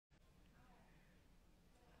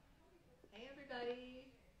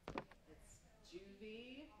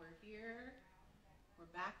Joovy. We're here. We're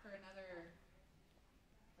back for another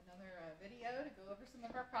video to go over some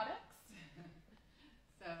of our products.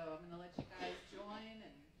 So I'm going to let you guys join,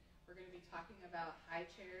 and we're going to be talking about high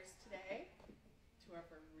chairs today. Two of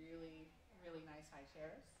our really, really nice high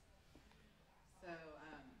chairs. So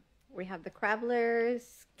we have the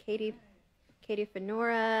Crabblers, Katie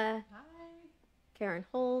Fenora, hi. Karen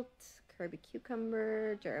Holt, Kirby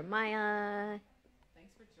Cucumber, Jeremiah.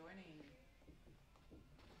 Thanks for joining.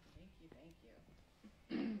 Thank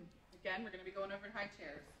you. Again, we're going to be going over high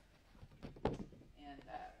chairs. And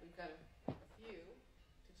we've got a few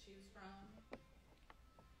to choose from.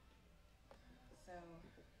 So,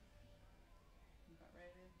 you about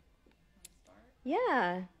ready to start?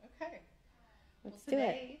 Yeah. Okay. Let's do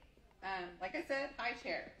it. Like I said, high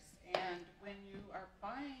chairs. And when you are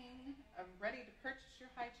buying, ready to purchase your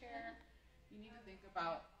high chair, you need to think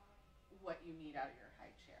about what you need out of your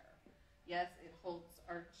high chair. Yes, it holds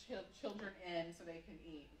our children in so they can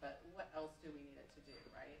eat, but what else do we need it to do,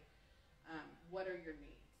 right? What are your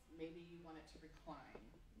needs? Maybe you want it to recline.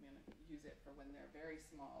 I'm going to use it for when they're very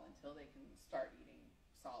small until they can start eating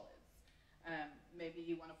solids. Maybe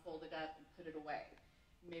you want to fold it up and put it away.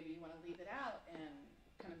 Maybe you want to leave it out and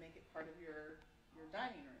kind of make it part of your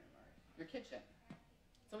dining room or your kitchen.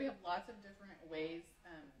 So we have lots of different ways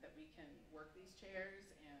that we can work these chairs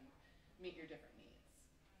and meet your different needs.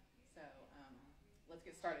 So let's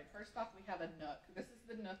get started. First off, we have a Nook. This is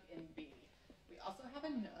the Nook in B. We also have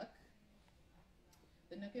a Nook.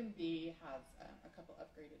 The Nook in B has a couple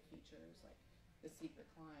upgraded features like the seat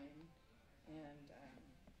recline and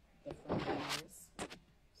the front windows.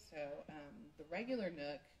 So the regular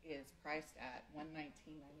Nook is priced at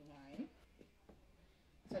 $119.99.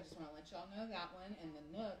 So I just want to let y'all know that one. And the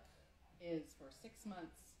Nook is for 6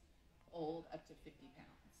 months old up to 50 pounds.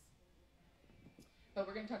 But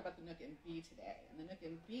we're going to talk about the Nook in B today. And the Nook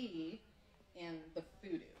in B and the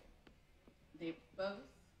Foodoo. They both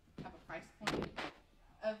have a price point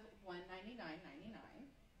of $199.99.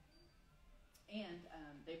 And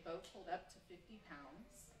they both hold up to 50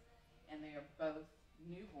 pounds. And they are both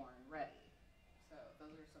newborn ready. So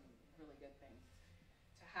those are some really good things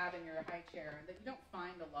to have in your high chair that you don't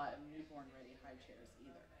find a lot of newborn ready high chairs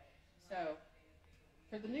either. So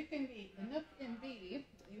for the Nook in B,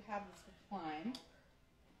 you have this recline.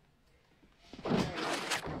 That's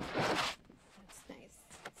nice.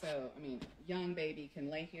 So, I mean, young baby can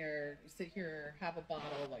lay here, sit here, have a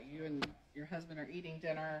bottle while you and your husband are eating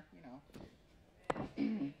dinner, you know.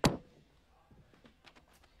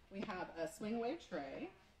 We have a swing away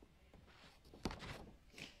tray.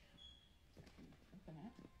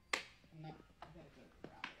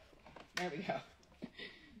 There we go.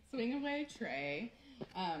 Swing away tray.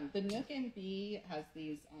 The Nook in B has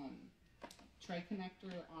these tray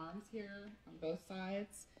connector arms here on both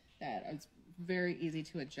sides that it's very easy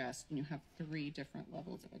to adjust, and you have 3 different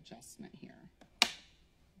levels of adjustment here.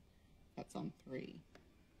 That's on 3.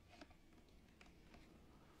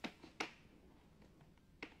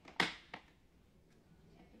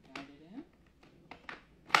 Divide it in.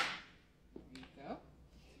 There you go.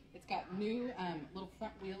 It's got new little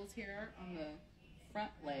front wheels here on the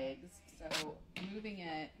front legs, so moving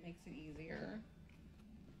it makes it easier.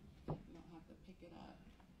 You don't have to pick it up.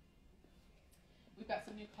 We've got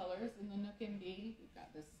some new colors in the Nook in B. We've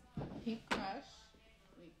got this pink crush.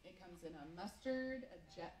 It comes in a mustard, a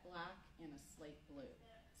jet black, and a slate blue.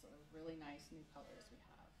 So really nice new colors we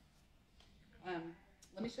have.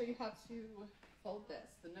 Let me show you how to fold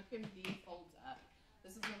this. The Nook in B folds up.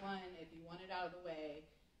 This is the one, if you want it out of the way,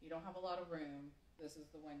 you don't have a lot of room, this is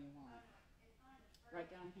the one you want. Right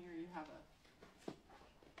down here you have a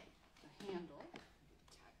handle.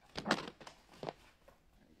 There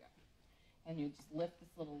we go. And you just lift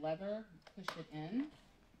this little lever, push it in,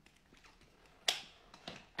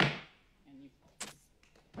 and you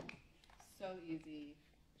fold. So easy.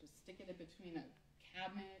 Just stick it in between a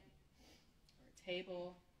cabinet or a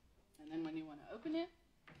table, and then when you want to open it,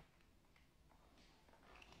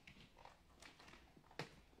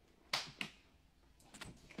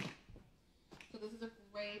 this is a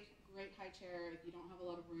great high chair if you don't have a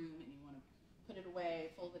lot of room and you want to put it away,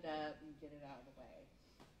 fold it up, and get it out of the way.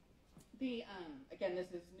 Again, this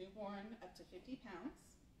is newborn up to 50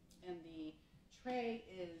 pounds, and the tray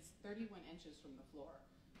is 31 inches from the floor.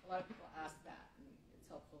 A lot of people ask that, and it's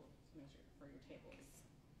helpful to measure for your tables.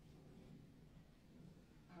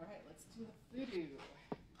 All right, let's do the Foodoo.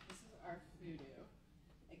 This is our Foodoo.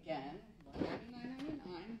 Again,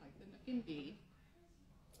 $199.99, like the Nook in B.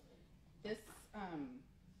 This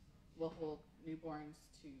will hold newborns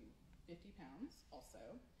to 50 pounds also.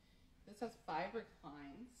 This has 5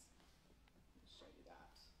 reclines. show you that.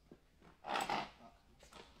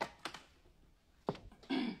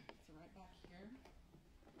 So right back here,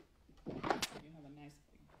 you have a nice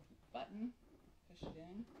big button. Push it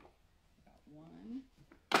in. Got 1,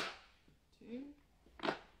 2, 3.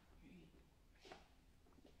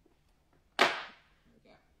 There we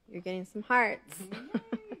go. You're getting some hearts.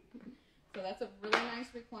 So that's a really nice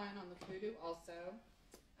recline on the Foodoo also.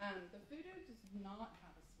 The Foodoo does not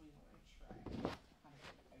have a swing or a tray. Oh,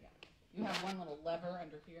 yeah. You have one little lever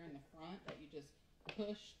under here in the front that you just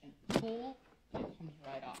push and pull, and it comes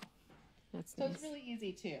right off. That's So nice. it's really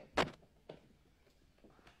easy too. You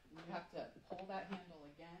have to pull that handle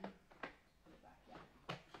again, put it back in.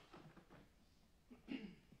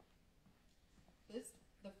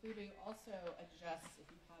 The Foodoo also adjusts if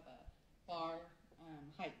you have a bar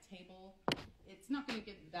height table. It's not going to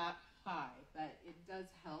get that high, but it does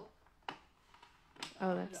help. Oh,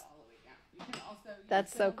 Put it that's all the way down. You can also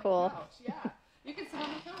that's sit so on the cool. couch. Yeah, you can sit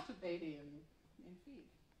on the couch with baby and feed.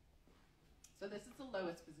 So this is the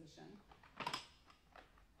lowest position.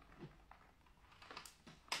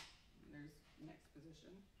 There's the next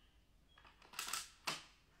position.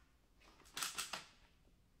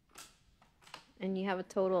 And you have a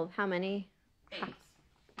total of how many? 8.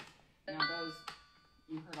 Now those,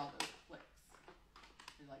 you heard all those clicks.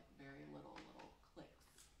 They're like very little clicks.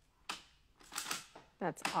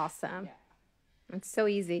 That's awesome. Yeah. It's so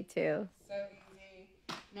easy too. So easy.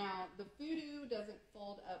 Now the Foodoo doesn't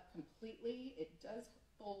fold up completely. It does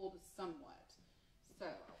fold somewhat. So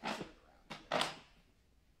I'll put it around here.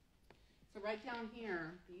 So right down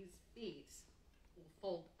here, these feet will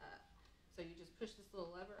fold up. So you just push this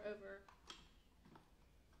little lever over.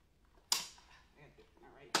 I gotta get my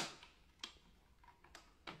right hand.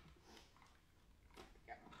 There we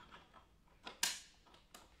go.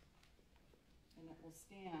 And it will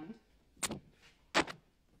stand.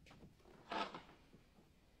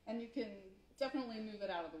 And you can definitely move it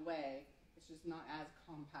out of the way. It's just not as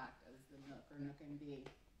compact as the Nook or Nook and B.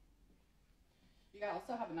 You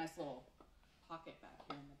also have a nice little pocket back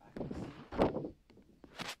here in the back of the seat.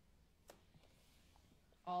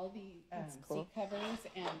 All the cool. seat covers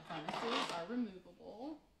and harnesses are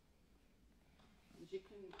removable. And you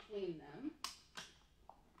can clean them.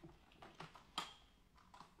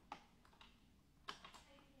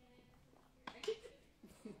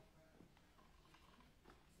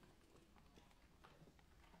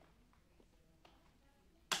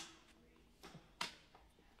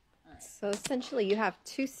 So essentially you have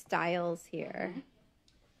 2 styles here.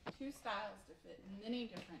 Mm-hmm. 2 styles to fit many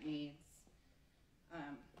different needs.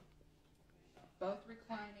 Both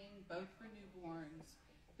reclining, both for newborns.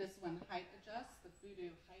 This one height adjusts, the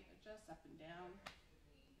Foodoo height adjusts up and down.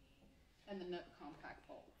 And the Nook compact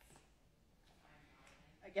folds.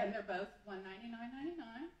 Again, they're both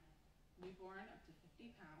 $199.99. Newborn up to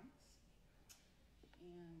 50 pounds.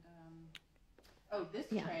 And, this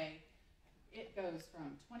tray, it goes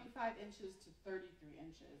from 25 inches to 33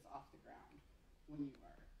 inches off the ground when you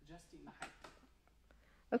are adjusting the height.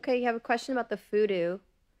 Okay, you have a question about the Foodoo.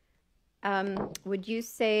 Would you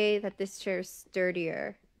say that this chair is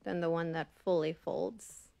sturdier than the one that fully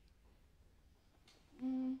folds?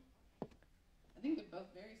 I think they're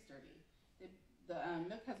both very sturdy. The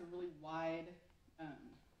Nook has a really wide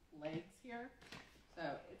legs here, so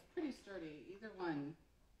it's pretty sturdy. Either one,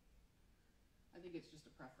 I think it's just a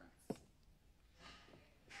preference.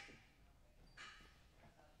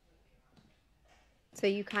 So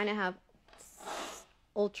you kind of have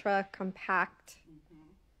ultra compact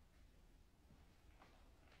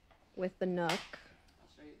with the Nook. I'll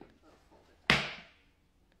show you the both folded.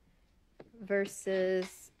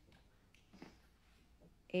 Versus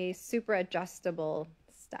a super adjustable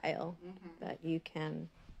style that you can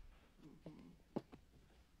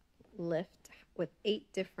lift with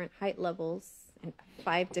 8 different height levels and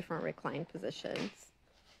 5 different recline positions.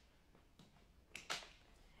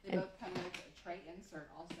 They both come with a tray insert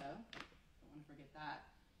also. Don't want to forget that.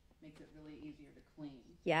 Makes it really easier to clean.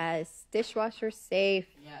 Yes, dishwasher safe.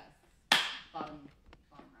 Yes. Bottom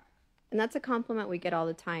rack. And that's a compliment we get all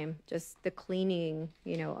the time. Just the cleaning,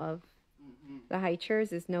 of the high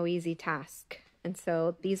chairs is no easy task. And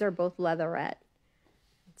so these are both leatherette.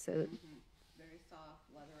 So very soft,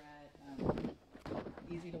 leatherette,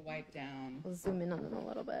 easy to wipe down. I'll zoom in on them a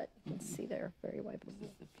little bit. You can see they're very wipeable. This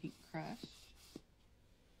is the Pink Crush.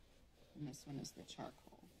 And this one is the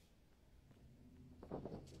Charcoal.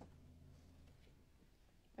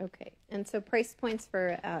 Okay, and so price points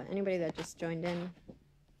for anybody that just joined in.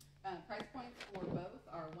 Price points for both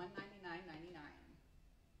are $199.99.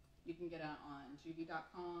 You can get it on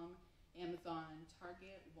Joovy.com, Amazon,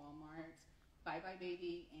 Target, Walmart, Bye Bye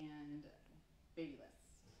Baby, and Baby List.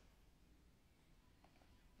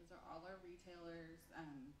 Those are all our retailers.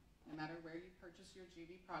 No matter where you purchase your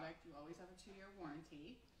Joovy product, you always have a 2-year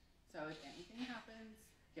warranty. So if anything happens,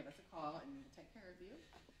 give us a call and we'll take care of you.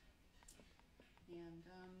 And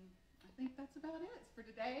I think that's about it for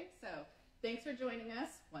today. So thanks for joining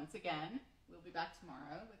us once again. We'll be back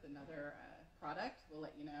tomorrow with another product. We'll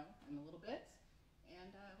let you know in a little bit.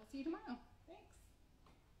 And we'll see you tomorrow. Thanks.